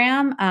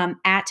Instagram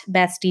at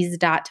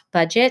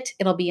besties.budget.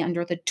 It'll be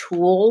under the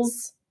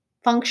tools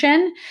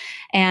function.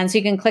 And so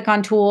you can click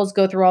on tools,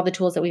 go through all the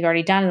tools that we've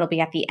already done. It'll be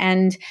at the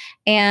end.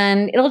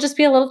 And it'll just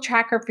be a little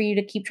tracker for you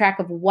to keep track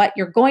of what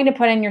you're going to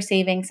put in your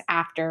savings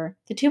after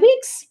the 2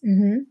 weeks.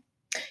 Mm-hmm.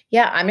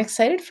 Yeah, I'm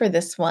excited for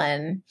this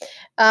one.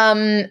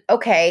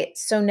 Okay,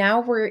 so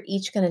now we're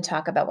each going to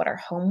talk about what our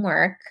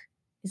homework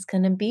is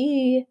going to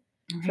be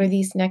for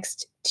these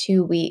next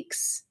 2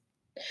 weeks.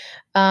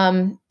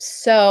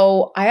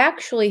 So I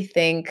actually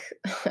think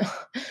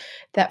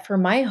that for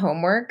my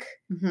homework,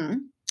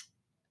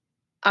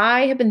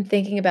 I have been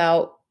thinking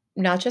about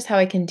not just how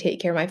I can take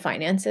care of my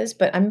finances,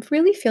 but I'm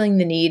really feeling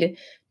the need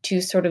to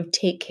sort of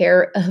take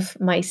care of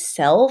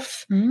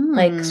myself,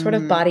 like sort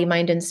of body,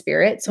 mind, and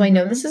spirit. So I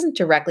know this isn't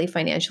directly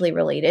financially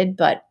related,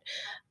 but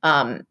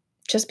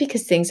just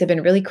because things have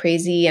been really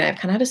crazy and I've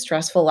kind of had a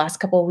stressful last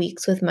couple of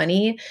weeks with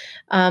money,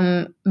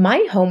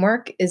 my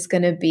homework is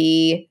going to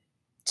be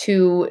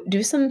to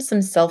do some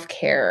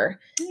self-care.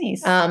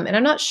 Nice. And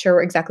I'm not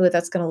sure exactly what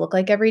that's going to look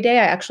like every day.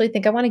 I actually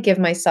think I want to give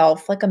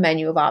myself like a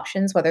menu of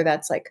options, whether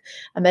that's like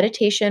a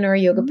meditation or a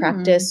yoga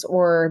practice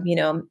or,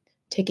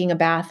 taking a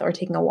bath or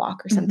taking a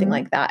walk or something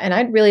like that. And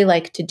I'd really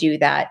like to do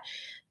that,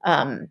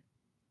 at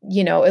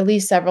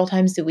least several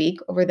times a week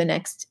over the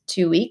next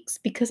 2 weeks,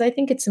 because I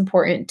think it's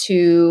important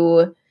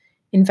to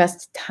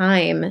invest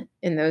time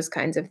in those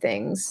kinds of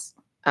things.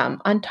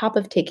 On top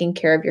of taking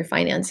care of your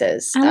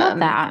finances. I love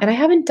that. And I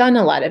haven't done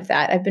a lot of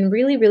that. I've been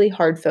really, really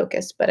hard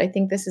focused, but I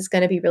think this is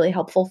going to be really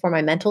helpful for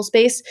my mental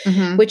space,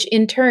 which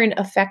in turn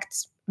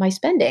affects my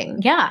spending.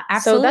 Yeah,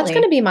 absolutely. So that's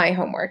going to be my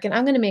homework, and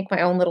I'm going to make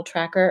my own little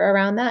tracker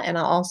around that, and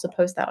I'll also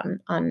post that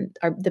on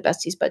the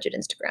Besties Budget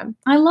Instagram.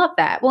 I love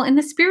that. Well, in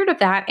the spirit of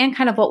that, and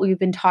kind of what we've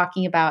been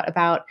talking about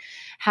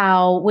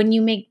how when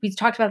you we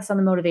talked about this on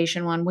the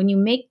motivation one, when you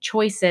make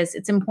choices,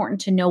 it's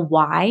important to know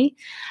why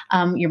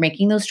you're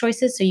making those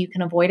choices so you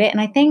can avoid it. And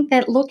I think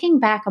that looking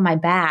back on my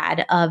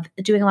bad of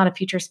doing a lot of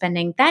future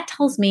spending, that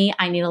tells me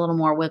I need a little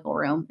more wiggle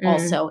room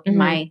also in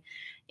my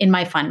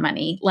fun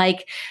money.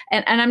 Like,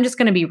 and I'm just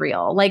going to be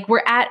real. Like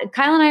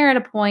Kyle and I are at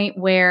a point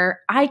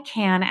where I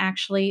can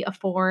actually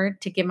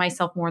afford to give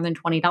myself more than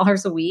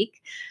 $20 a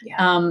week. Yeah.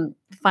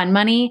 Fun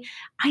money.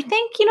 I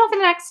think, for the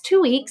next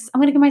 2 weeks,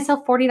 I'm going to give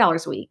myself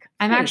 $40 a week.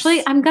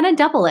 I'm going to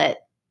double it.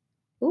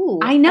 Ooh,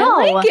 I know.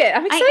 I like it.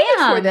 I'm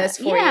excited for this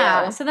for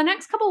you. So the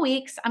next couple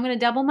weeks, I'm going to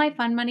double my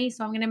fun money.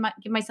 So I'm going to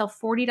give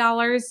myself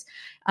 $40.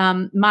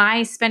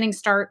 My spending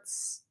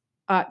starts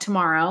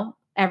tomorrow.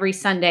 Every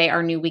Sunday,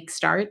 our new week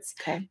starts.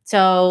 Okay.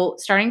 So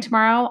starting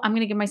tomorrow, I'm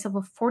going to give myself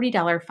a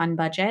 $40 fun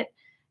budget,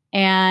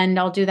 and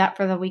I'll do that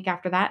for the week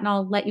after that. And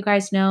I'll let you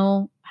guys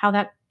know how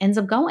that ends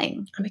up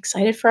going. I'm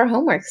excited for our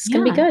homework. It's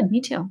going to be good. Me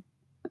too.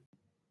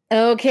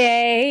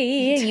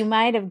 Okay. You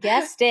might have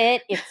guessed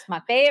it. It's my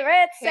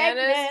favorite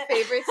segment. Hannah's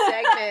favorite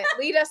segment.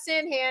 Lead us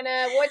in,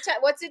 Hannah.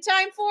 What's it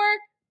time for?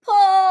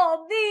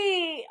 Poll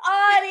the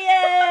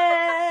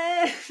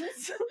audience.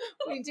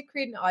 We need to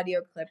create an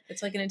audio clip.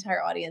 It's like an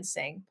entire audience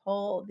saying,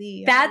 poll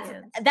the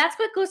audience. That's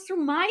what goes through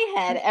my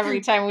head every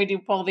time we do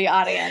poll the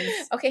audience.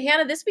 Okay,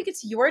 Hannah, this week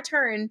it's your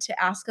turn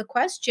to ask a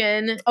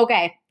question.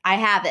 Okay, I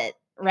have it.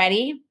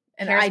 Ready?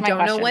 And I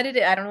don't know what it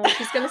is. I don't know what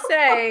she's going to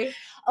say.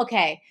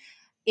 Okay.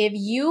 If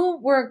you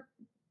were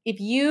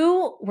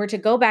to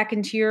go back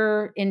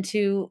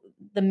into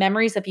the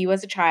memories of you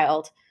as a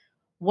child,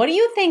 what do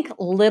you think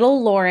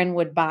little Lauren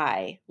would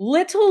buy?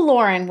 With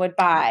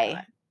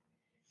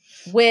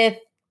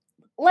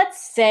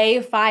let's say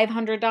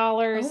 $500.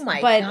 Oh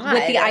my but God.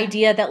 with the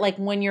idea that like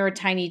when you're a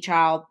tiny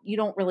child, you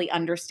don't really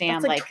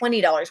understand. That's like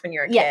 $20 when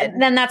you're a kid. Yeah,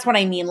 then that's what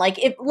I mean.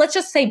 Like if let's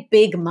just say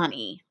big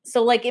money.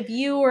 So like if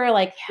you were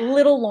like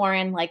little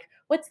Lauren, like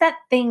what's that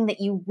thing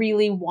that you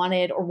really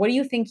wanted, or what do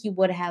you think you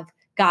would have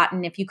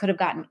gotten if you could have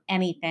gotten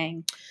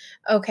anything?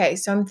 Okay,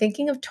 so I'm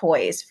thinking of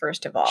toys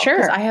first of all. Sure.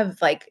 Because I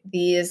have like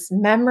these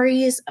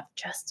memories of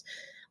just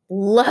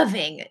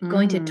loving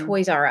going to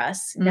Toys R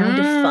Us, now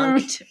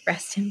defunct.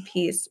 Rest in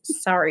peace.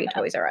 Sorry,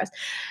 Toys R Us.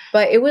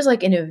 But it was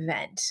like an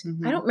event.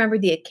 I don't remember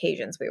the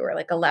occasions we were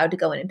like allowed to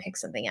go in and pick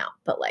something out.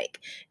 But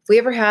like if we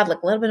ever had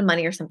like a little bit of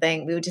money or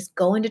something, we would just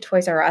go into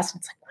Toys R Us and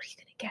it's like, what are you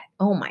gonna get?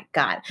 Oh my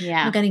God.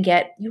 Yeah. I'm gonna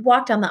get, you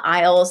walk down the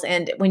aisles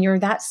and when you're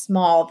that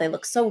small, they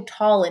look so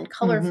tall and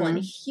colorful and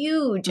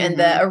huge. And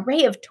the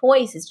array of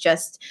toys is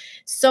just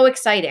so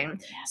exciting.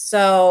 Yes.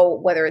 So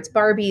whether it's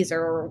Barbies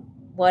or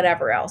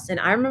whatever else. And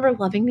I remember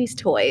loving these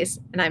toys,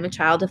 and I'm a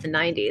child of the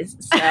 90s.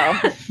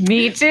 So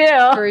Me too.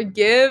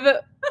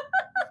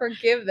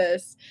 forgive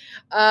this.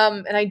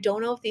 And I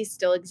don't know if these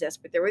still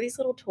exist, but there were these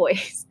little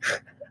toys.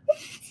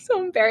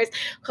 So embarrassed.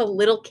 Called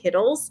Little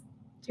Kittles.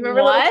 Do you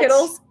remember Little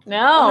Kittles? No.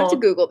 I'll have to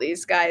Google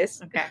these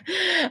guys. Okay.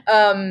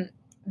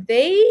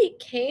 They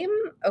came,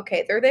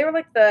 they were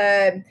like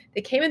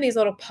they came in these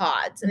little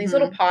pods, and these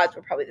little pods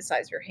were probably the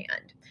size of your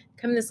hand.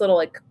 Come in this little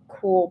like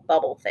cool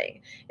bubble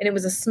thing. And it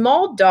was a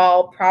small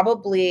doll,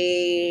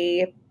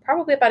 probably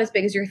about as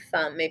big as your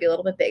thumb, maybe a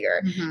little bit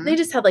bigger. And they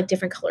just had like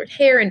different colored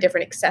hair and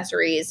different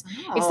accessories.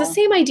 Oh. It's the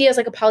same idea as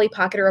like a Polly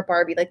Pocket or a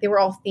Barbie. Like they were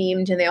all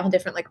themed and they all had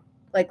different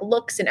like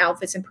looks and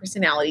outfits and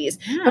personalities.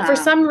 Yeah. But for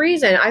some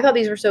reason, I thought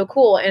these were so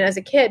cool. And as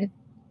a kid,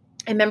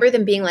 I remember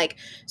them being like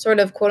sort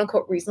of quote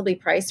unquote reasonably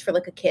priced for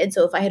like a kid.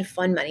 So if I had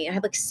fun money, I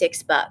had like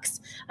 $6,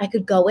 I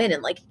could go in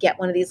and like get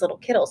one of these little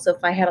Kittles. So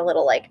if I had a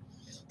little like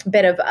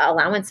bit of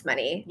allowance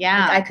money,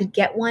 yeah, like, I could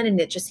get one,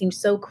 and it just seemed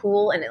so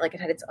cool, and it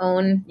had its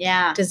own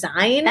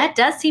design. That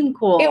does seem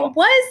cool.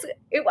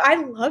 I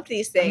loved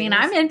these things. I mean,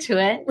 I'm into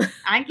it.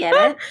 I get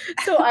it.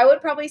 So I would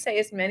probably say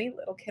as many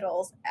little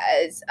Kittles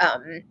as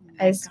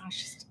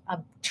just a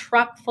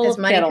truck full as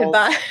of money Kittles could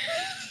buy.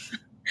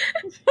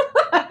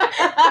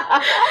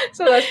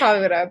 So that's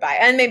probably what I would buy,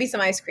 and maybe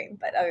some ice cream.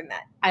 But other than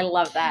that, I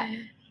love that.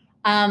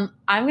 I'm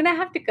gonna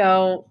have to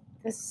go.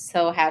 This is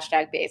so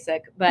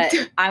 #basic, but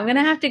I'm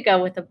gonna have to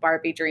go with a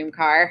Barbie dream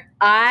car.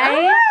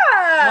 I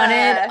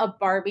wanted a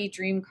Barbie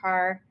dream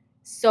car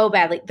so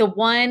badly. The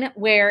one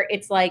where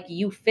it's like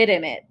you fit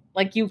in it,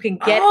 like you can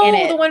get in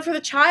it. The one for the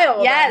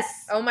child.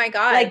 Yes. Oh my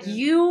God. Like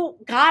you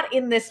got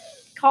in this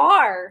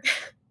car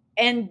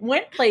and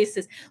went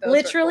places. Those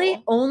Literally,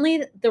 cool.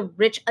 only the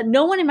rich.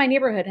 No one in my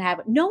neighborhood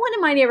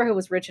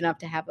was rich enough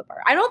to have a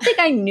Barbie. I don't think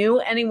I knew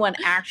anyone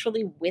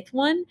actually with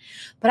one,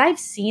 but I've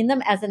seen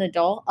them as an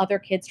adult, other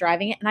kids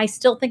driving it, and I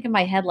still think in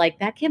my head like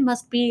that kid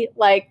must be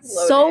like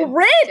Loaded, so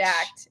rich.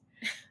 Stacked.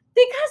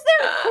 Because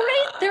they're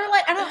great. They're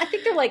like I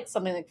think they're like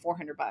something like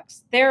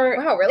 $400. They're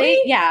wow,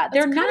 really? They're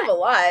That's not kind of a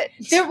lot.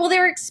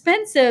 They're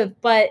expensive,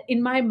 but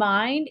in my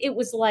mind, it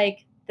was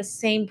like the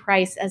same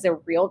price as a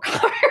real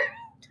car.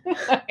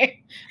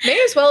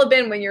 May as well have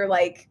been when you're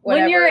like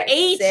whatever, when you're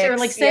 8 or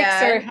like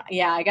 6 or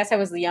I guess I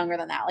was younger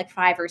than that, like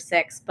 5 or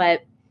 6.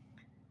 But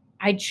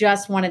I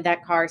just wanted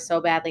that car so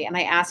badly, and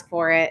I asked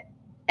for it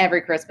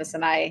every Christmas,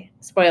 and I,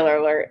 spoiler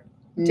alert,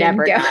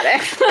 never got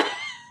it.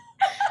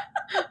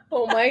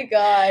 Oh my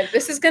God.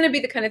 This is going to be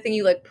the kind of thing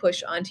you like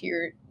push onto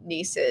your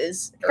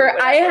nieces.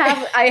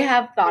 I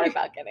have thought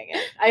about getting it.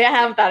 I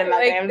have thought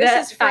about like, it.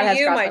 This is for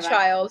you, my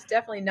child.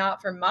 Definitely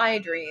not for my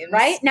dreams.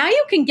 Right? Now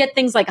you can get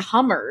things like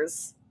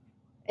Hummers.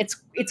 It's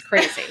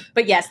crazy.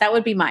 But yes, that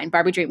would be mine.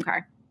 Barbie dream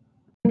car.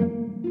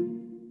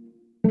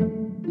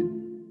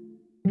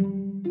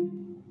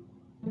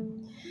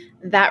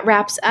 That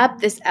wraps up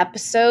this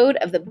episode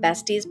of the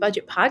Besties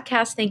Budget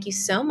Podcast. Thank you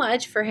so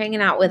much for hanging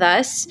out with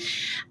us.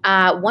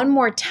 One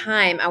more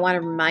time, I want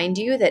to remind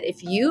you that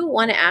if you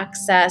want to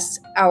access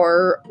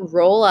our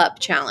roll-up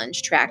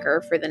challenge tracker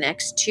for the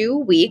next 2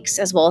 weeks,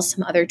 as well as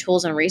some other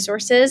tools and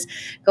resources,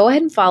 go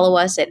ahead and follow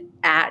us at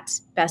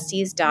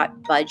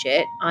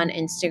besties.budget on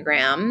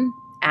Instagram,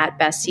 at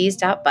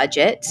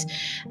besties.budget.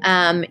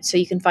 So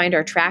you can find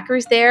our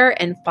trackers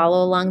there and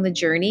follow along the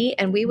journey.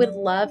 And we would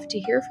love to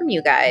hear from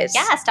you guys.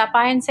 Yeah, stop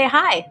by and say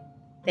hi.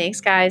 Thanks,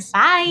 guys.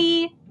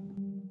 Bye.